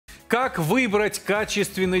Как выбрать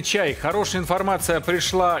качественный чай? Хорошая информация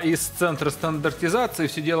пришла из Центра стандартизации.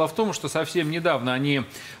 Все дело в том, что совсем недавно они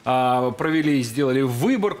провели и сделали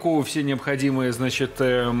выборку, все необходимые, значит,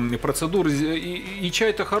 процедуры. И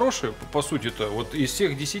чай-то хороший, по сути-то. Вот из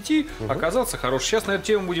всех 10 оказался хороший. Сейчас на эту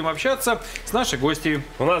тему будем общаться с нашей гостьей.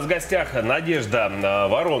 У нас в гостях Надежда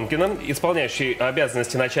Воронкина, исполняющий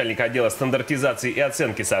обязанности начальника отдела стандартизации и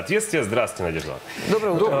оценки соответствия. Здравствуйте, Надежда.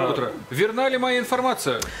 Доброе утро. Доброе утро. Верна ли моя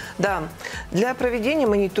информация? Да. Для проведения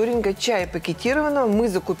мониторинга чая пакетированного мы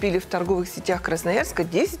закупили в торговых сетях Красноярска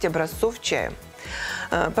 10 образцов чая.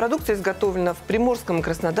 Продукция изготовлена в Приморском и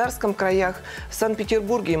Краснодарском краях, в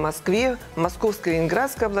Санкт-Петербурге и Москве, в Московской и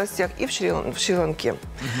Ленинградской областях и в Шри-Ланке.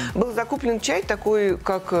 Был закуплен чай такой,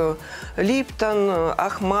 как Липтон,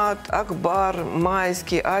 Ахмат, Акбар,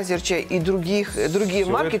 Майский, Азерчай и другие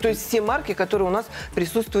марки. То есть все марки, которые у нас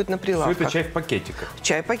присутствуют на прилавках. Все это чай в пакетиках?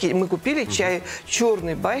 Чай в пакете. Мы купили чай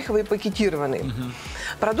черный, байховый, пакетированный.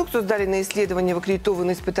 Продукцию сдали на исследование в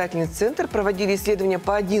аккредитованный испытательный центр. Проводили исследования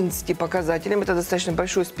по 11 показателям. Это достаточно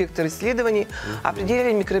большой спектр исследований.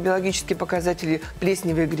 Определяли микробиологические показатели: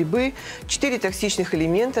 плесневые грибы, 4 токсичных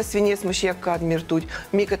элемента: свинец, мышьяк, кадмий, ртуть,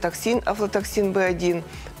 микотоксин, афлатоксин В1,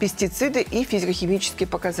 пестициды и физико-химические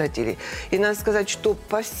показатели. И надо сказать, что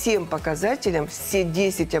по всем показателям все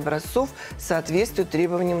 10 образцов соответствуют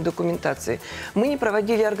требованиям документации. Мы не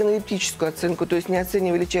проводили органолептическую оценку, то есть не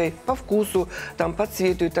оценивали чай по вкусу, там, по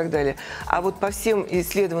цвету и так далее. А вот по всем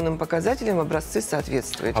исследованным показателям образцы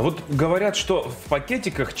соответствуют. А вот говорят, что в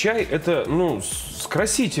пакетиках чай это, ну, с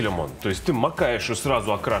красителем он. То есть ты макаешь и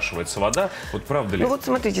сразу окрашивается вода. Вот правда ли? Ну вот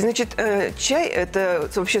смотрите, значит, чай это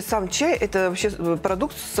вообще сам чай, это вообще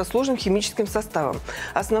продукт со сложным химическим составом.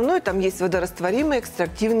 Основное, там есть водорастворимые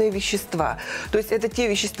экстрактивные вещества. То есть это те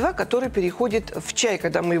вещества, которые переходят в чай,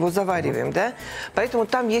 когда мы его завариваем, да? Поэтому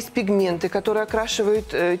там есть пигменты, которые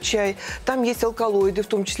окрашивают чай, там есть алкалоиды, в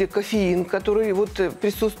том числе кофеин, который вот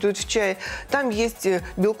присутствует в чае, там есть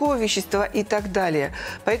белковые вещества и так далее.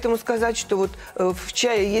 Поэтому сказать, что вот в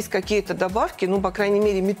чае есть какие-то добавки, ну, по крайней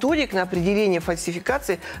мере, методик на определение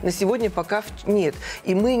фальсификации на сегодня пока нет.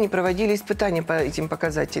 И мы не проводили испытания по этим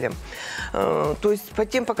показателям. То есть по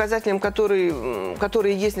тем показателям, которые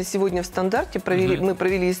есть на сегодня в стандарте, мы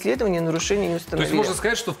провели исследование, нарушения не установили. То есть можно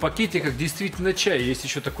сказать, что в пакетиках действительно чай. Есть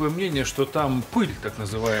еще такое мнение, что там пыль, так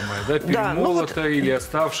называемая, да, перемолота, или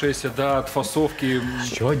оставшаяся, да, от фасовки.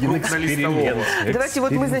 Еще один эксперимент. Давайте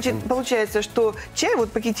вот мы, значит, получается, что чай,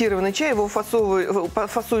 вот пакетированный чай, его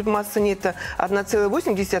фасует масса нетто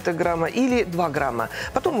 1,8 грамма или 2 грамма.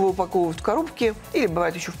 Потом его упаковывают в коробки, или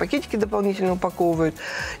бывает еще в пакетике дополнительно упаковывают.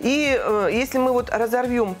 И если мы вот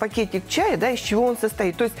разорвем пакетик чая, да, из чего он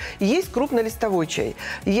состоит, то есть крупнолистовой чай,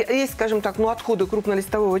 есть, скажем так, ну, отходы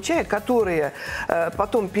крупнолистового чая, которые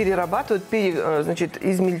потом перерабатывают, значит,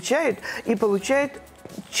 измельчают и получают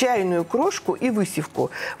чайную крошку и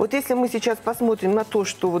высевку. Вот если мы сейчас посмотрим на то,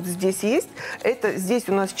 что вот здесь есть, это здесь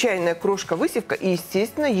у нас чайная крошка, высевка и,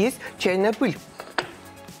 естественно, есть чайная пыль.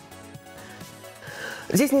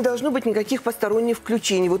 Здесь не должно быть никаких посторонних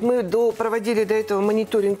включений. Вот мы проводили до этого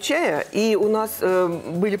мониторинг чая, и у нас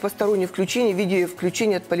были посторонние включения в виде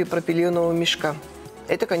включения от полипропиленового мешка.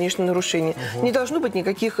 Это, конечно, нарушение. Не должно быть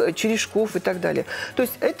никаких черешков и так далее. То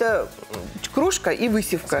есть это крошка и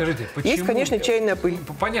высевка. Скажите, почему? Есть, конечно, чайная пыль.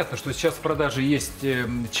 Понятно, что сейчас в продаже есть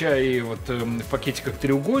чай вот, в пакетиках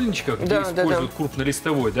треугольничках, где используют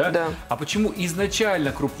крупнолистовой, да? Да. А почему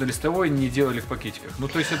изначально крупнолистовой не делали в пакетиках? Ну,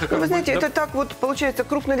 то есть это как вы знаете, это так вот, получается,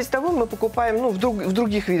 крупнолистовой мы покупаем, ну, в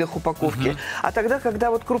других видах упаковки. А тогда,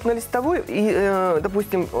 когда вот крупнолистовой, и,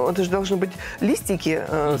 допустим, это же должны быть листики,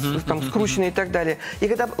 там, скрученные и так далее. И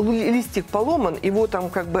когда листик поломан, его там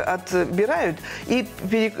как бы отбирают и,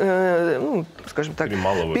 ну, скажем так,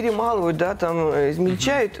 перемалывают, да, там,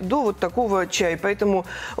 измельчают до вот такого чая. Поэтому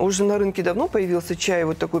уже на рынке давно появился чай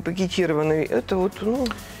вот такой пакетированный. Это вот, ну,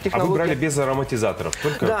 технология. А вы брали без ароматизаторов,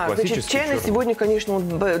 только классический? Значит, чай на сегодня, конечно,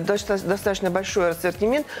 достаточно большой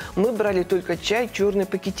ассортимент. Мы брали только чай черный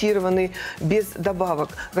пакетированный, без добавок.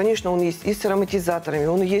 Конечно, он есть и с ароматизаторами,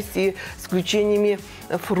 он есть и с включениями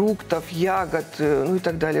фруктов, ягод, ну и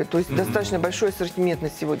так далее. То есть достаточно большой ассортимент на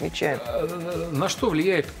сегодня чая. На что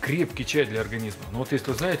влияет крепкий чай для организма? Ну вот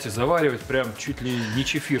если, знаете, заваривать прям чуть ли не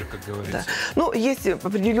чефир, как говорится. Да. Ну, есть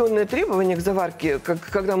определенные требования к заварке,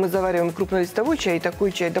 когда мы завариваем крупнолистовой чай и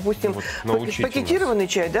такой чай. Допустим, вот пакетированный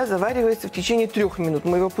чай, да, заваривается в течение 3 минут.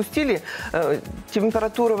 Мы его пустили,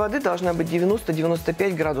 температура воды должна быть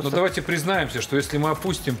 90-95 градусов. Но давайте признаемся, что если мы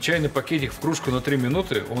опустим чайный пакетик в кружку на 3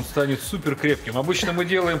 минуты, он станет супер крепким. Обычно мы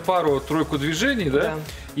делаем пару-тройку движений, да?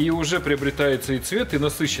 И уже приобретается и цвет, и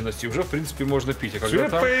насыщенность, и уже, в принципе, можно пить. А когда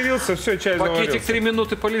Цвет появился, все, чай пакетик заварился. 3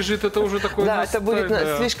 минуты полежит, это уже такой... Да, это будет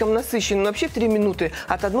слишком насыщенно. Но вообще 3 минуты,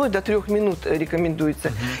 от 1 до 3 минут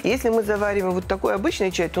рекомендуется. Если мы завариваем вот такой обычный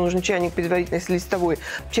чай, то нужен чайник предварительно, если листовой.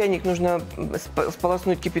 Чайник нужно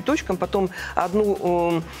сполоснуть кипяточком, потом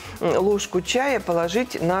 1 ложку чая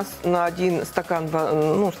положить на 1 стакан,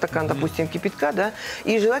 стакан, допустим, кипятка, да,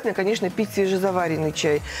 и желательно, конечно, пить свежезаваренный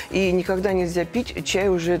чай. И никогда нельзя пить чай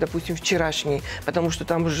уже, допустим, вчерашний, потому что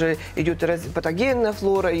там уже идет патогенная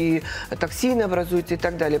флора, и токсины образуются и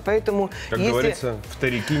так далее. Поэтому, как говорится,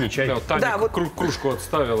 вторики не чай. Да, вот Таня кружку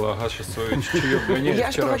отставила, ага, сейчас свою чаек гоняет.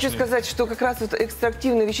 Я что хочу сказать, что как раз вот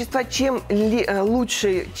экстрактивные вещества, чем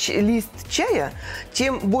лучше лист чая,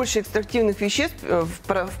 тем больше экстрактивных веществ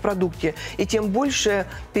в продукте, и тем больше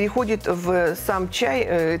переходит в сам чай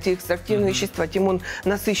эти экстрактивные вещества, тем он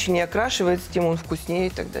насыщеннее окрашивается, тем он вкуснее и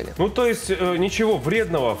так далее. Ну, то есть ничего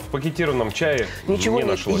вредного в пакетированном чае ничего не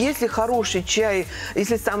нет. нашлось. Если хороший чай,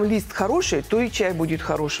 если сам лист хороший, то и чай будет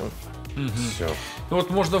хорошим. Все. Ну вот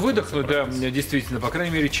можно выдохнуть, да, действительно, по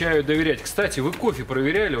крайней мере, чаю доверять. Кстати, вы кофе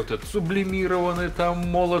проверяли, вот этот сублимированный, там,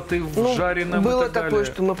 молотый, в жареном было и так далее? такое,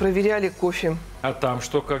 что мы проверяли кофе. А там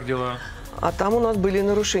что, как дела? А там у нас были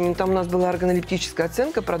нарушения. Там у нас была органолептическая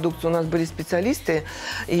оценка продукции, у нас были специалисты,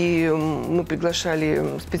 и мы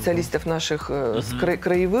приглашали специалистов наших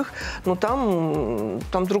краевых, но там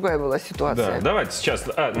другая была ситуация. Да, давайте сейчас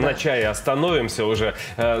на чае остановимся уже.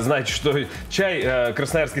 Знаете, что чай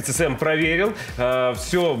Красноярский ЦСМ проверил,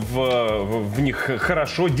 все в них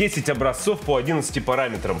хорошо, 10 образцов по 11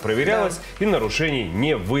 параметрам проверялось, и нарушений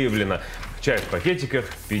не выявлено. Чай в пакетиках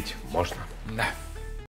пить можно. Да.